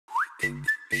Good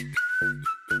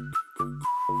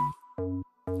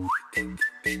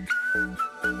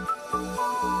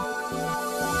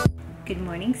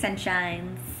morning,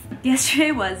 sunshines.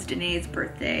 Yesterday was Danae's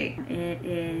birthday. It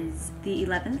is the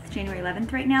 11th, January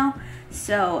 11th right now.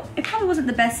 So it probably wasn't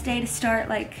the best day to start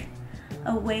like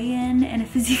a weigh-in and a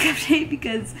physique update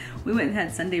because we went and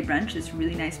had Sunday brunch, this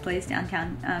really nice place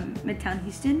downtown, Midtown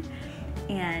Houston.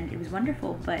 And it was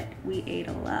wonderful, but we ate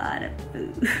a lot of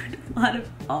food, a lot of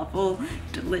awful,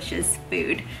 delicious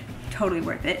food. Totally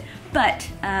worth it. But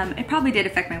it probably did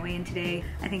affect my weigh-in today.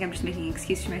 I think I'm just making an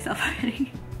excuse for myself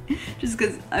already. Just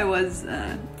because I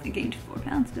gained 4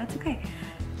 pounds, but that's okay.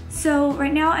 So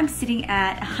right now I'm sitting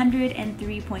at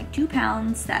 103.2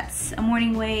 pounds. That's a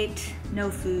morning weight,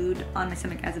 no food on my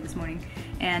stomach as of this morning.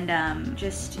 And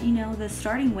just, you know, the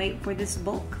starting weight for this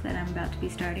bulk that I'm about to be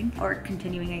starting, or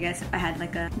continuing, I guess. I had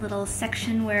like a little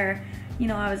section where, you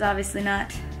know, I was obviously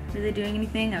not really doing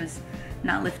anything. I was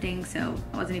not lifting, so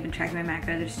I wasn't even tracking my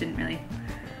macros. I just didn't really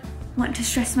want to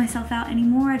stress myself out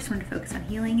anymore. I just wanted to focus on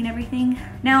healing and everything.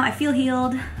 Now I feel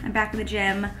healed. I'm back in the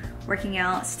gym, working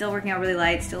out, still working out really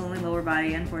light, still only lower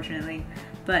body, unfortunately.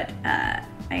 But I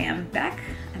am back.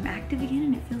 I'm active again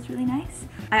and it feels really nice.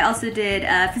 I also did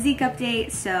a physique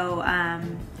update, so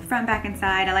front, back, and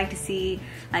side. I like to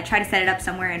try to set it up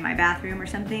somewhere in my bathroom or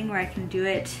something where I can do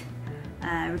it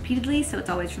repeatedly, so it's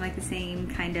always from like the same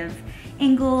kind of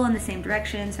angle and the same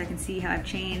direction, so I can see how I've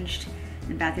changed.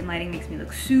 And bathroom lighting makes me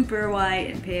look super white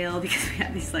and pale because we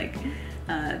have these like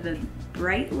the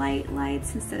bright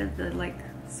lights instead of the like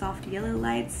soft yellow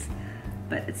lights,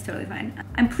 but it's totally fine.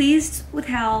 I'm pleased with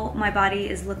how my body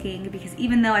is looking because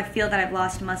even though I feel that I've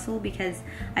lost muscle because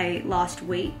I lost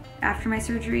weight after my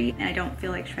surgery and I don't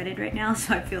feel like shredded right now,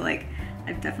 so I feel like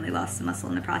I've definitely lost some muscle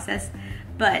in the process,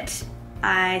 but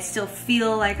I still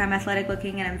feel like I'm athletic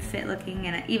looking and I'm fit looking,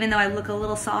 and even though I look a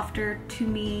little softer to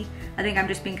me, I think I'm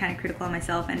just being kind of critical on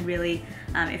myself, and really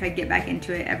if I get back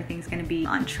into it, everything's gonna be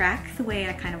on track the way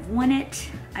I kind of want it.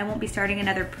 I won't be starting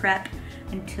another prep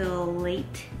until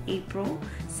late April,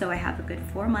 so I have a good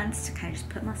 4 months to kind of just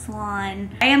put muscle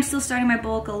on. I am still starting my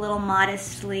bulk a little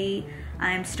modestly.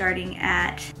 I'm starting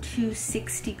at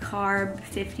 260 carb,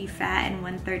 50 fat, and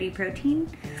 130 protein,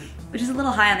 which is a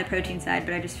little high on the protein side,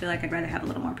 but I just feel like I'd rather have a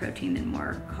little more protein than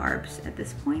more carbs at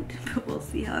this point, but we'll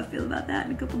see how I feel about that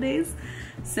in a couple days.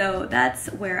 So that's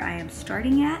where I am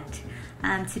starting at.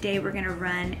 Today we're gonna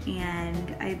run,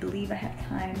 and I believe I have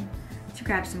time to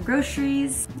grab some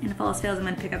groceries, and if all else fails, I'm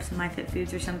gonna pick up some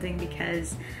MyFitFoods or something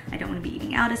because I don't wanna be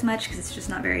eating out as much because it's just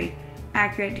not very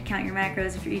accurate to count your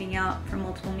macros if you're eating out for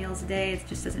multiple meals a day. It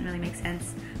just doesn't really make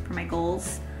sense for my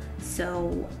goals.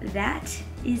 So that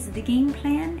is the game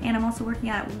plan, and I'm also working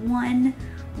out at 1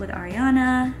 with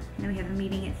Ariana, and then we have a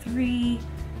meeting at 3,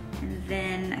 and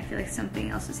then I feel like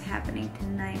something else is happening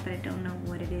tonight, but I don't know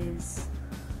what it is.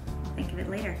 I'll think of it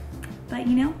later. But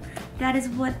you know, that is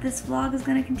what this vlog is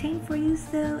gonna contain for you,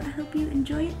 so I hope you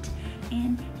enjoy it,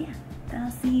 and yeah, I'll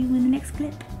see you in the next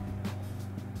clip.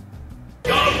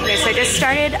 Okay, so I just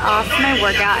started off my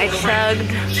workout. I chugged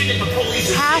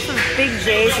half of Big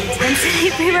J's intensity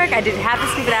pre-work. I did half a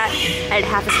scoop of that. I did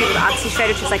half a scoop of Oxy Shred,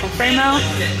 which is like a thermo.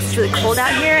 It's really cold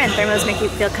out here, and thermos make you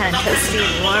feel kind of toasty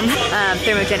and warm.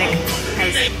 Thermogenic, I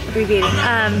was abbreviating.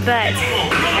 But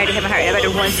I already hit my heart rate. I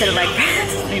did 1 set of leg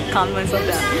press. I need to calm myself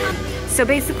down. So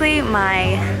basically,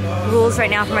 my rules right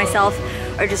now for myself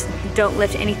are just don't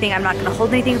lift anything. I'm not gonna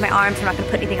hold anything with my arms. I'm not gonna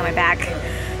put anything on my back.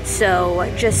 So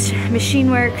just machine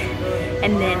work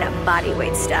and then body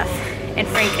weight stuff. And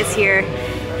Frank is here.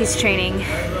 He's training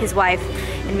his wife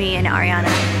and me and Ariana.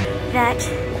 That's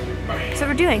what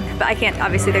we're doing. But I can't,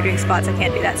 obviously they're doing squats, I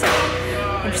can't do that. So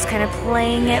I'm just kind of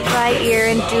playing it by ear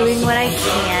and doing what I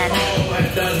can.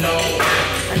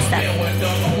 Fun stuff.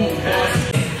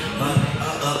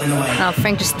 Oh,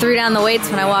 Frank just threw down the weights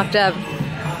when I walked up.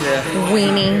 Yeah.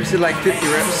 Weenie. He did like 50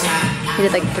 reps. He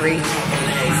did like 3.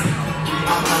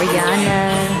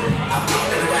 Rihanna.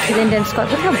 She didn't do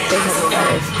squats. Look how big her squat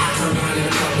is.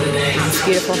 It's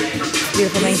beautiful.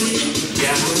 Beautiful thing.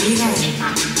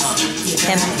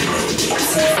 Him.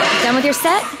 Done with your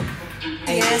set?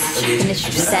 Yes. Finish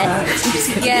your set?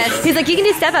 Yes. He's like, you can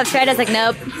do step ups, right? I was like,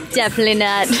 nope, definitely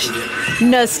not.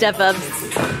 No step ups.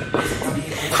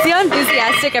 See how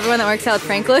enthusiastic everyone that works out with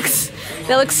Frank looks?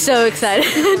 They look so excited.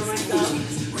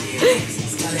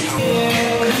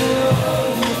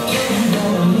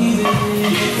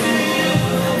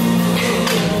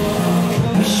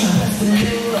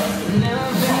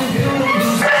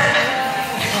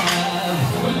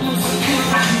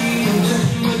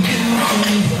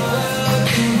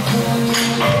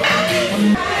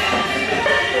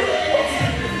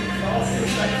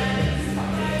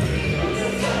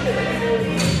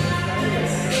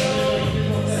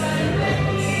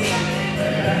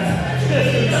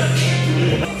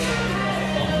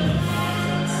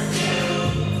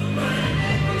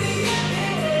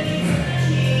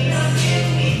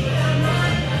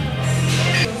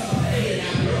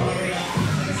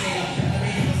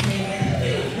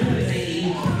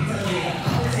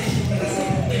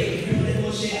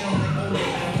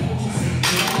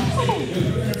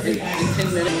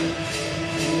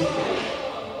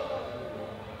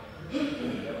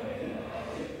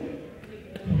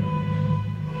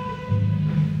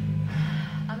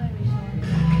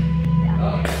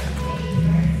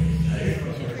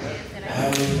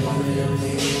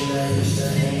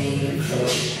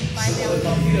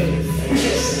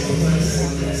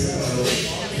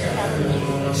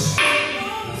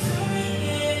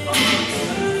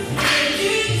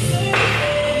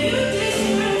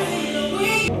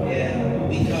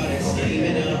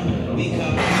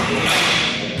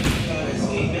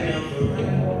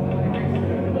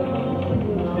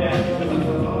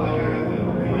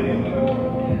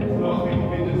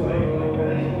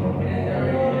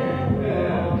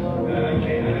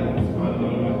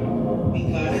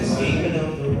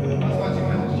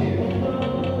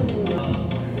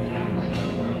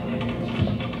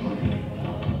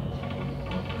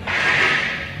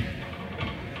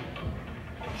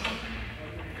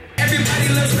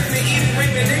 love screaming, eating,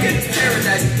 raping, nigga, it's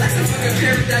paradise. Like some fucking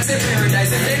paradise in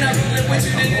paradise. If they not rolling with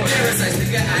you, then they're parasites.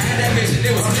 Nigga, I had that mission,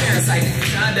 it was a parasite.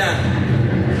 Shine down.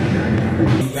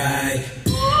 Right.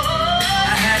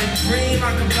 I had a dream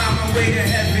I could buy my way to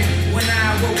heaven. When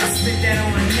I awoke, I spit that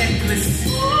on a necklace.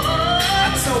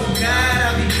 I told God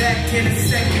I'll be back in a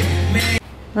second, man.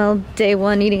 Well, day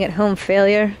one eating at home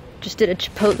failure. Just did a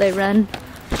Chipotle run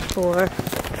for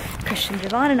Christian,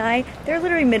 Javon, and I. They're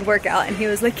literally mid-workout, and he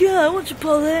was like, yeah, I want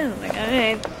Chipotle. I'm like,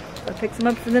 alright. I'll pick some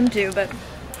up for them too, but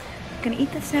I'm gonna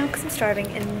eat this now because I'm starving,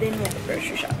 and then we'll go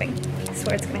grocery shopping. I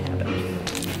swear it's gonna happen.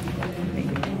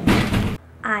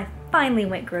 I finally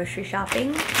went grocery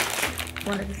shopping.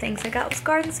 One of the things I got was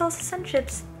garden salsa sun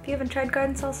chips. If you haven't tried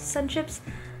garden salsa sun chips,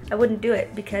 I wouldn't do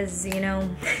it because, you know,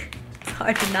 it's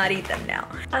hard to not eat them now.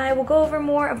 I will go over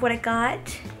more of what I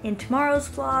got in tomorrow's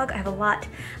vlog. I have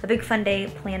a big fun day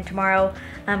planned tomorrow.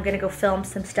 I'm gonna go film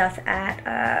some stuff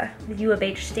at the U of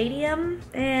H Stadium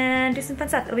and do some fun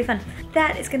stuff. It'll be fun.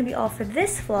 That is gonna be all for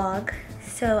this vlog.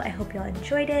 So I hope y'all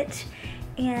enjoyed it.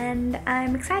 And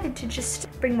I'm excited to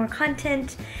just bring more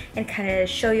content and kind of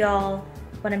show y'all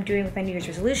what I'm doing with my New Year's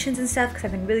resolutions and stuff, because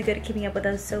I've been really good at keeping up with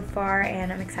those so far,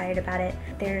 and I'm excited about it.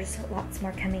 There's lots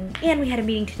more coming. And we had a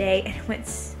meeting today, and it went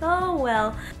so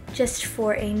well, just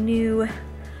for a new,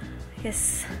 I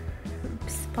guess,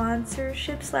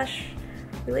 sponsorship slash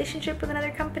relationship with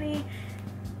another company.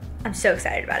 I'm so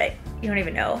excited about it. You don't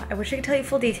even know. I wish I could tell you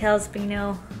full details, but you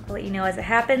know, I'll let you know as it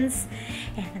happens.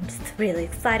 And I'm just really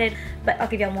excited. But I'll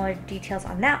give y'all more details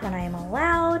on that when I am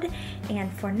allowed.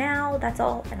 And for now, that's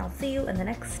all. And I'll see you in the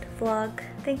next vlog.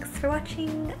 Thanks for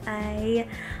watching. I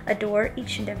adore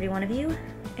each and every one of you.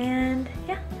 And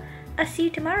yeah, I'll see you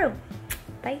tomorrow.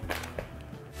 Bye.